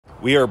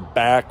We are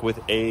back with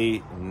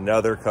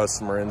another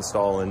customer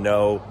install, and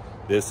no,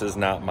 this is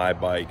not my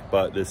bike,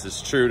 but this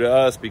is true to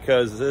us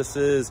because this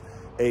is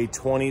a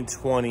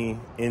 2020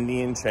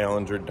 Indian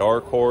Challenger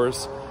Dark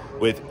Horse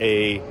with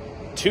a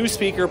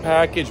 2-speaker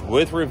package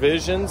with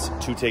revisions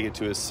to take it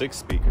to a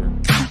 6-speaker.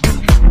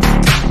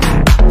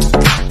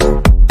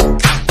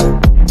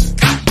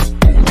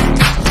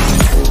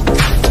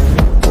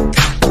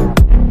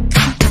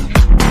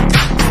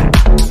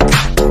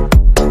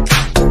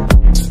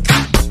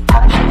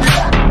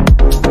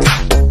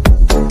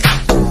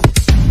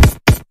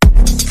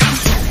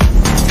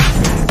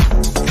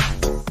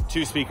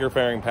 Two-speaker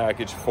fairing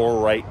package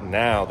for right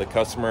now. The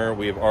customer,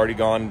 we have already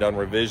gone and done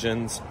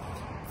revisions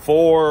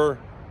for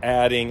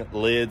adding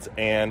lids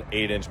and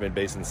 8-inch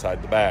mid-bass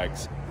inside the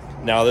bags.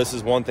 Now, this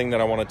is one thing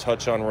that I want to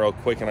touch on real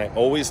quick, and I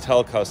always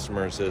tell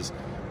customers is,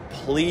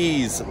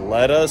 please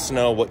let us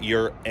know what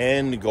your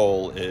end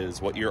goal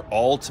is, what your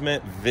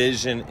ultimate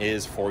vision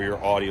is for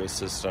your audio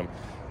system.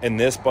 And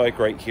this bike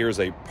right here is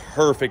a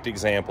perfect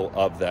example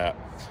of that.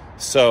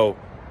 So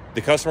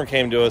the customer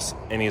came to us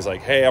and he's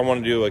like, hey, I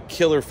want to do a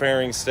killer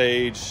fairing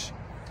stage.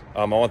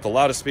 I want the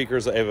loudest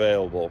speakers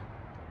available.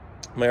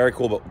 I'm like, all right,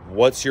 cool, but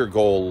what's your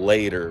goal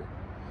later?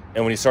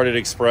 And when he started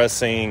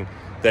expressing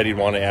that he'd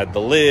want to add the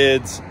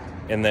lids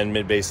and then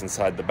mid-bass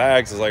inside the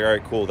bags, I was like, all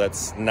right, cool,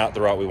 that's not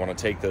the route we want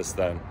to take this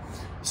then.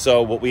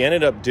 So what we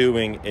ended up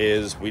doing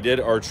is we did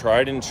our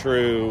tried and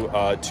true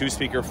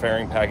 2-speaker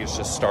fairing package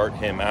to start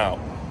him out.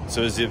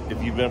 So as if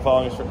you've been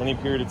following us for any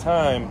period of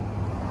time,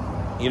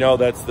 you know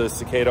that's the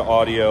Cicada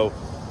Audio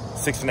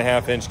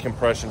 6.5-inch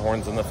compression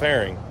horns in the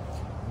fairing.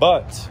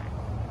 But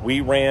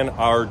we ran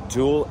our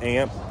dual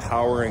amp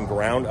power and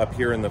ground up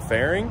here in the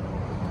fairing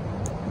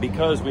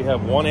because we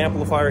have one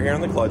amplifier here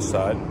on the clutch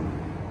side,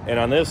 and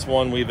on this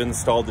one we've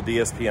installed the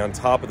DSP on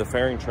top of the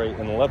fairing tray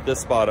and left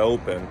this spot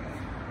open.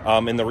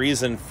 And the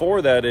reason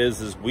for that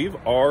is we've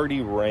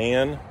already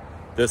ran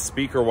the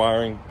speaker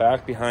wiring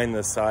back behind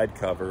the side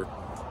cover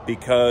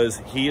because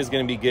he is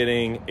going to be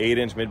getting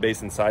 8-inch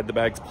mid-bass inside the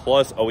bags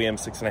plus OEM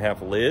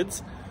 6.5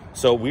 lids.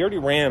 So we already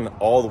ran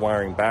all the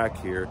wiring back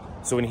here.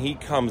 So when he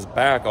comes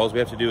back, all we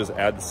have to do is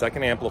add the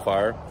second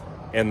amplifier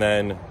and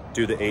then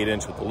do the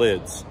 8-inch with the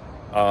lids.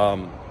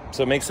 So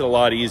it makes it a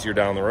lot easier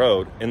down the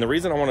road. And the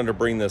reason I wanted to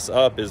bring this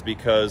up is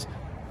because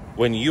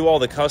when you all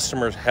the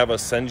customers have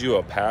us send you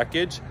a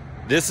package,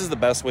 this is the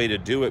best way to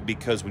do it,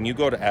 because when you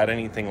go to add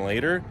anything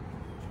later,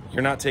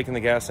 you're not taking the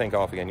gas tank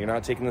off again. You're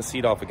not taking the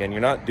seat off again. You're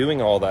not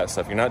doing all that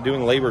stuff. You're not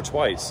doing labor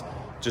twice.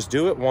 Just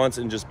do it once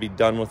and just be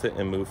done with it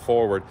and move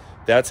forward.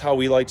 That's how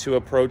we like to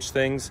approach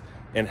things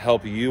and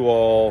help you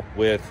all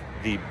with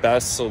the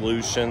best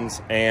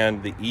solutions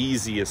and the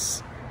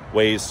easiest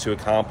ways to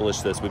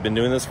accomplish this. We've been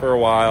doing this for a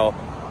while.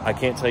 I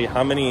can't tell you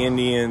how many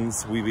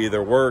Indians we've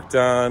either worked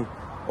on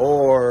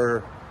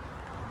or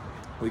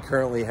we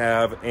currently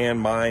have,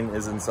 and mine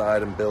is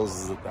inside and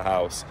Bill's is at the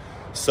house.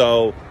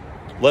 So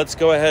let's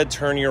go ahead,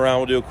 turn you around.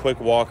 We'll do a quick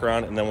walk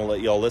around and then we'll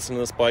let you all listen to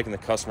this bike. And the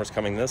customer's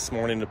coming this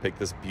morning to pick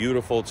this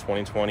beautiful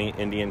 2020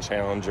 Indian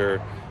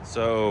Challenger.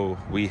 So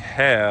we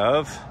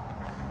have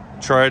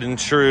tried and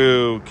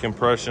true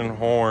compression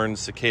horn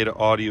Cicada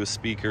Audio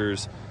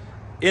speakers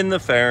in the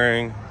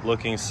fairing,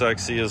 looking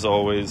sexy as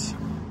always.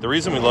 The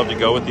reason we love to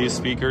go with these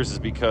speakers is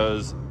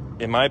because,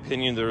 in my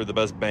opinion, they're the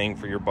best bang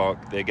for your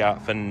buck. They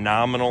got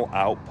phenomenal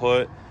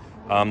output.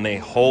 They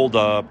hold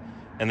up,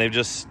 and they've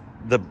just,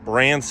 the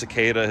brand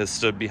Cicada has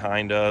stood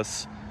behind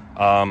us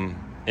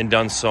and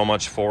done so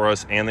much for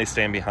us, and they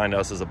stand behind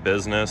us as a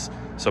business,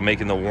 so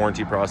making the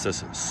warranty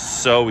process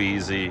so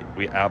easy.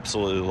 We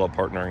absolutely love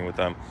partnering with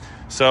them.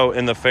 So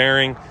in the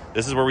fairing,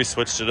 this is where we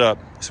switched it up.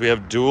 So we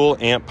have dual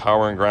amp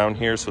power and ground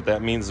here. So what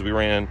that means is we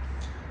ran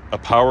a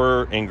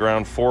power and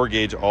ground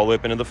 4-gauge all the way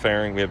up into the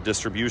fairing. We have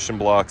distribution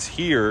blocks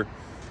here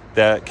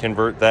that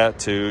convert that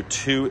to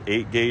 2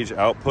 8-gauge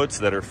outputs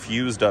that are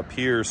fused up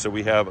here. So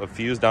we have a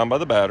fuse down by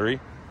the battery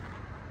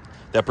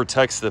that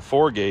protects the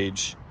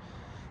 4-gauge.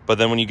 But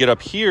then when you get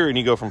up here and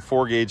you go from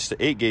 4-gauge to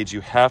 8-gauge,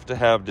 you have to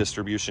have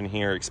distribution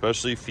here,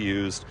 especially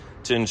fused,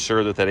 to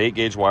ensure that that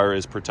 8-gauge wire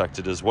is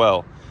protected as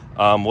well.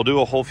 We'll do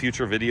a whole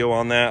future video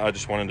on that. I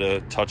just wanted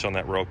to touch on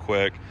that real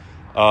quick.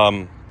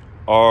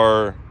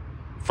 Our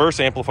first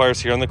amplifier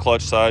is here on the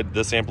clutch side.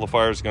 This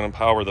amplifier is going to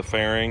power the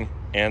fairing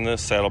and the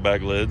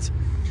saddlebag lids.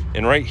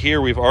 And right here,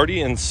 we've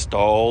already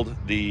installed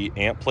the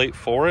amp plate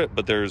for it,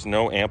 but there's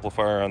no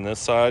amplifier on this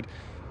side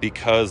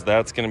because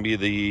that's going to be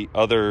the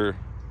other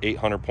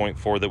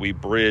 800.4 that we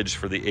bridge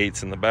for the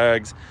 8s in the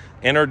bags.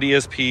 And our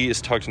DSP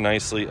is tucked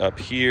nicely up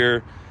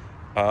here.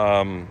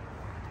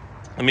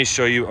 Let me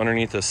show you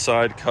underneath the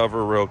side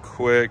cover real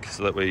quick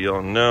so that way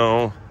you'll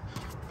know.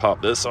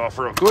 Pop this off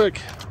real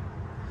quick.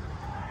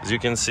 As you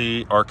can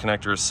see, our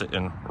connector is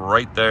sitting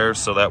right there,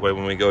 so that way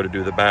when we go to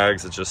do the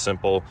bags, it's just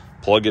simple,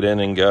 plug it in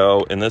and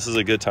go. And this is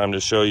a good time to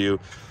show you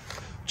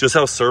just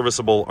how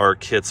serviceable our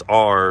kits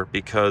are,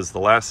 because the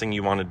last thing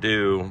you want to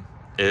do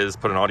is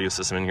put an audio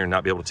system in here and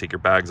not be able to take your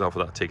bags off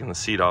without taking the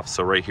seat off.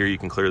 So right here you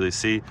can clearly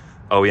see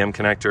OEM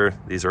connector.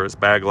 These are his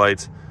bag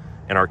lights.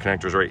 and our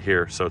connectors right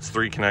here. So it's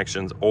 3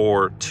 connections,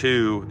 or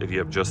 2 if you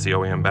have just the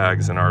OEM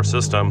bags in our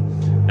system,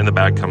 and the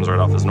bag comes right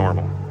off as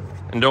normal.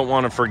 And don't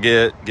want to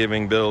forget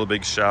giving Bill a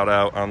big shout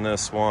out on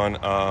this one.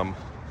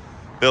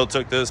 Bill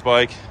took this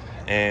bike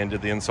and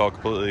did the install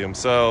completely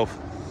himself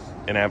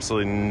and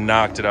absolutely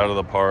knocked it out of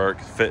the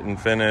park. Fit and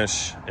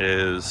finish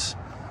is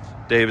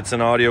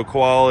Davidson audio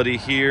quality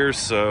here,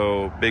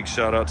 so big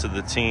shout out to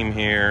the team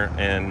here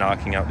and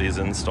knocking out these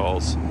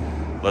installs.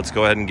 Let's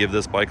go ahead and give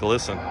this bike a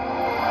listen.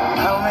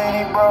 How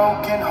many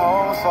broken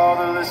homes,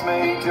 fatherless,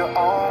 made your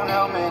own?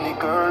 How many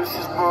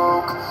curses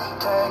broke?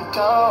 Can't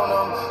count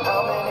them.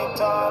 How many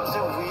times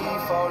did we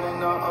fall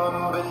into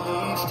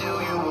unbelief?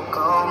 Still you will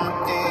come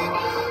redeem.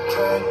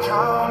 Can't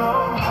count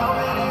them. How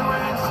many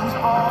ransoms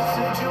Paul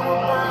said you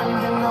were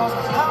burning us?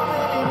 How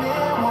many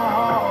men were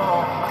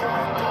hung?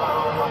 Can't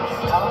count them.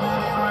 How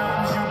many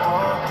rams you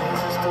broke?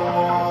 This is the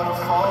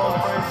waterfall.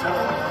 Praise the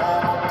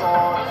Lamb of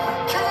God.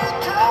 Can't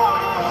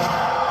count them.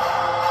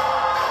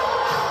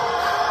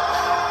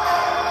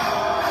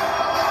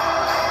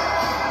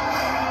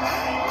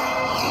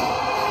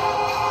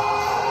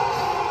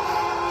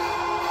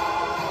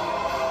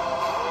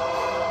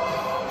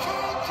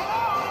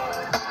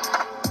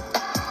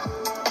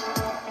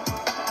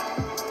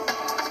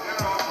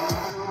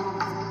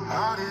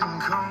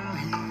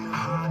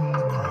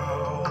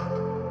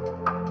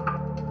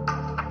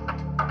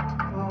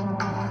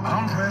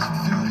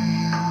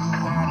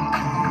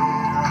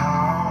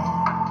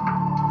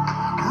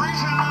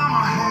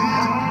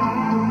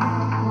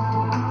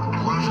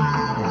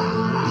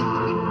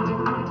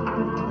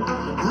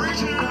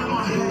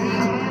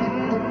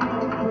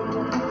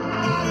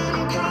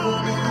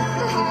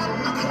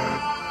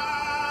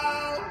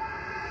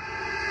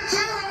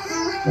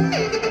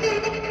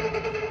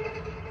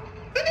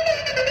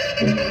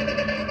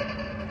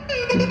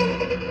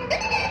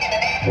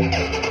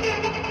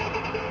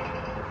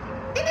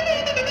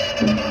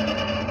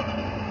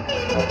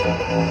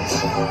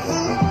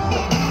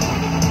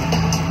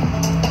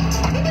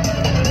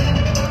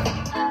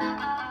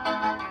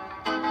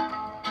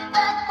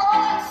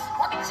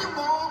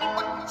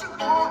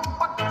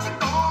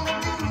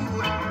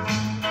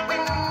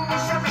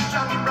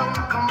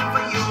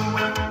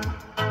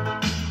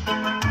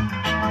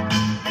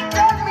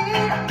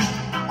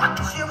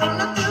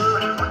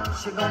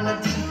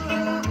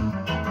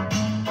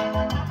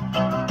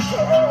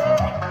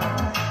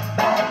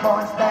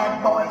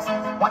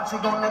 What you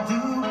gonna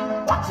do?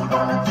 What you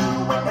gonna do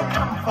when they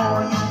come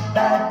for you?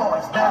 Bad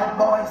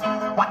boys,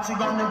 what you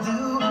gonna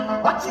do?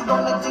 What you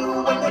gonna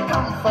do when they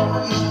come for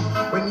you?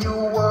 When you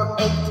were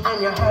 8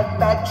 and you had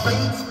bad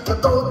traits, you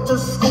go to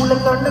school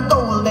and learn the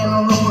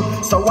golden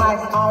rule. So why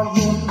are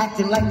you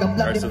acting like a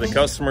bloody... All right, so the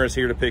customer is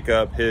here to pick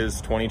up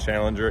his 20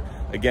 Challenger.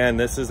 Again,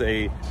 this is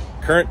a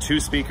current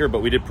 2-speaker,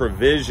 but we did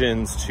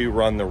provisions to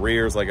run the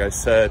rears. Like I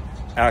said,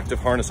 active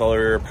harness all the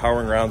rear,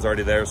 powering rounds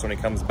already there. So when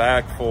he comes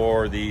back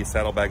for the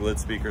saddlebag lid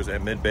speakers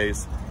and mid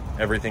bass,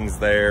 everything's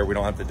there. We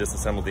don't have to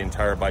disassemble the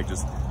entire bike,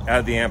 just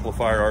add the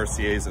amplifier,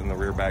 RCAs, and the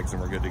rear bags,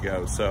 and we're good to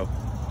go. So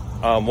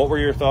what were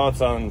your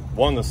thoughts on,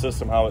 one, the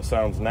system, how it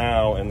sounds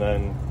now, and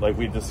then, like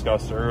we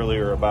discussed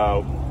earlier,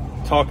 about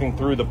talking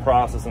through the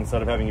process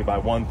instead of having you buy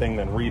one thing,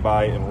 then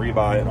rebuy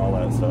it and all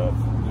that stuff?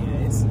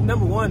 Yeah, it's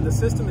number one, the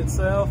system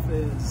itself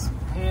is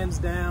hands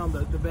down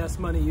the best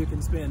money you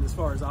can spend as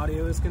far as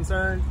audio is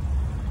concerned.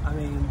 I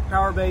mean,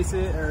 power base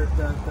it, or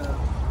the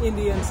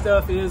Indian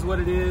stuff is what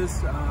it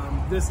is.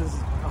 This is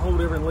a whole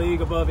different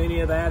league above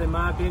any of that, in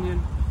my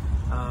opinion.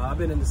 I've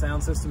been into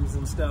sound systems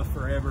and stuff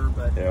forever,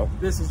 but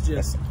this is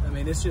just, I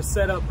mean, it's just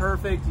set up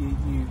perfect.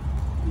 You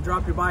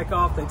drop your bike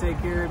off, they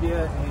take care of you,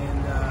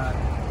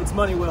 and it's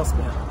money well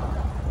spent.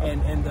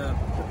 And the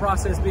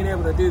process, being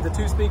able to do the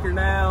 2-speaker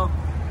now,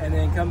 and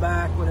then come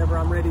back whenever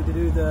I'm ready to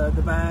do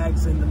the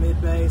bags and the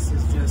mid bass,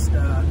 is just,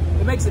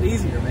 it makes it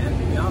easier, man,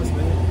 to be honest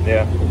with you.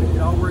 Yeah. It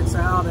all works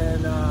out,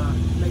 and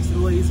makes it a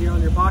little easier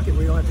on your pocket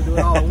where you don't have to do it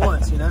all at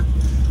once, you know?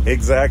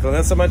 Exactly, and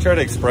that's something I try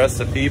to express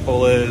to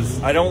people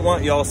is, I don't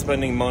want y'all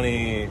spending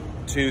money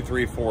 2,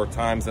 3, 4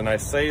 times, and I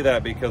say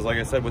that because, like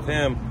I said, with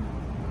him,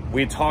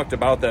 we talked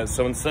about that.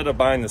 So instead of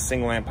buying the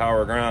single amp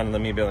power ground and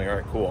then me being like, all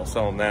right, cool, I'll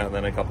sell him that, and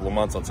then in a couple of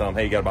months I'll tell him,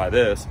 hey, you gotta buy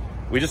this.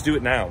 We just do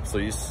it now. So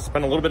you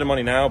spend a little bit of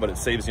money now, but it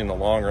saves you in the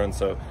long run.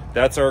 So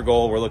that's our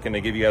goal. We're looking to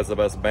give you guys the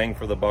best bang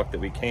for the buck that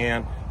we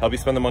can. Help you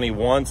spend the money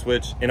once,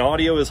 which in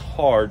audio is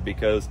hard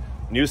because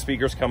new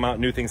speakers come out,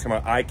 new things come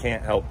out. I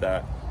can't help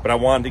that. But I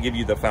wanted to give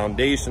you the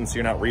foundation so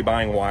you're not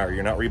rebuying wire.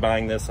 You're not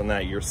rebuying this and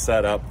that. You're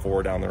set up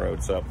for down the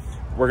road. So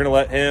we're going to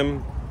let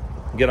him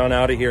get on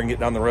out of here and get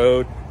down the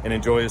road and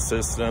enjoy his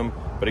system.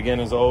 But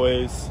again, as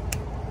always,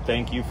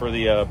 thank you for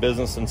the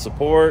business and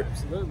support.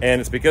 Absolutely.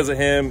 And it's because of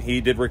him. He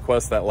did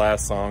request that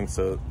last song,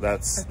 so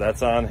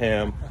that's on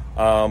him.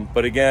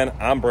 But again,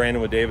 I'm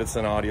Brandon with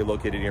Davidson Audio,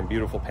 located here in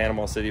beautiful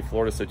Panama City,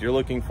 Florida. So if you're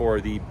looking for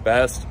the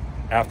best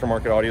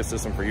aftermarket audio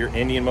system for your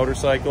Indian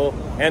motorcycle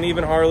and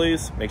even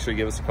Harleys, make sure you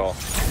give us a call.